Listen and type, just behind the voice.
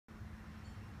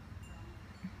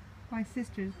my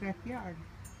sister's backyard.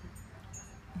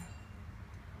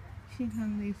 She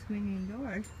hung these swinging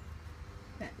doors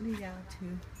that lead out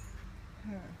to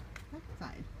her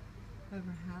outside of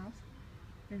her house.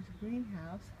 There's a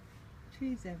greenhouse,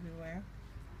 trees everywhere,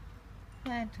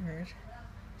 planters.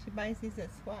 She buys these at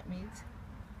swap meets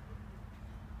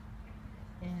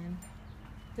and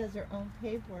does her own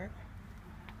pave work.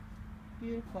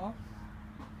 Beautiful.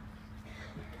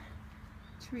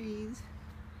 Trees.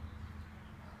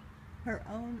 Her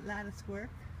own lattice work.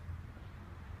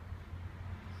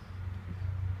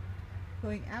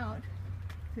 Going out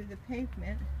through the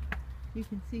pavement, you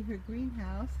can see her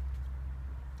greenhouse,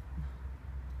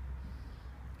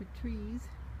 the trees,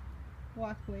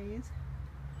 walkways,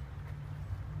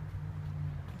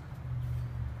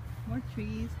 more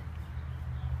trees,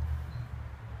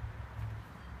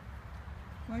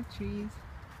 more trees.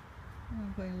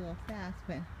 I'm going a little fast,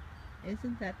 but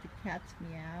isn't that the cat's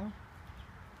meow?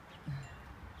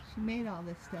 She made all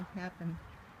this stuff happen.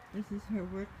 This is her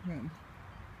workroom.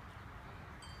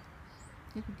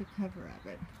 Look at the cover of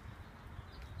it.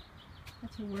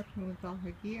 That's her workroom with all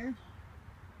her gear.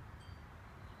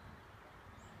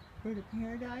 Bird of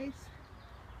paradise.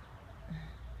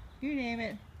 You name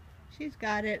it, she's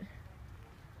got it.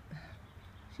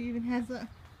 She even has a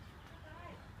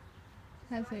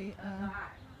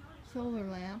solar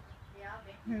lamp.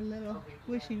 Her little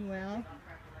wishing well.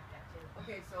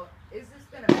 Okay, so is this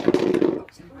gonna be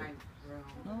in my room?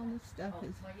 All this stuff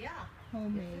is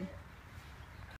homemade.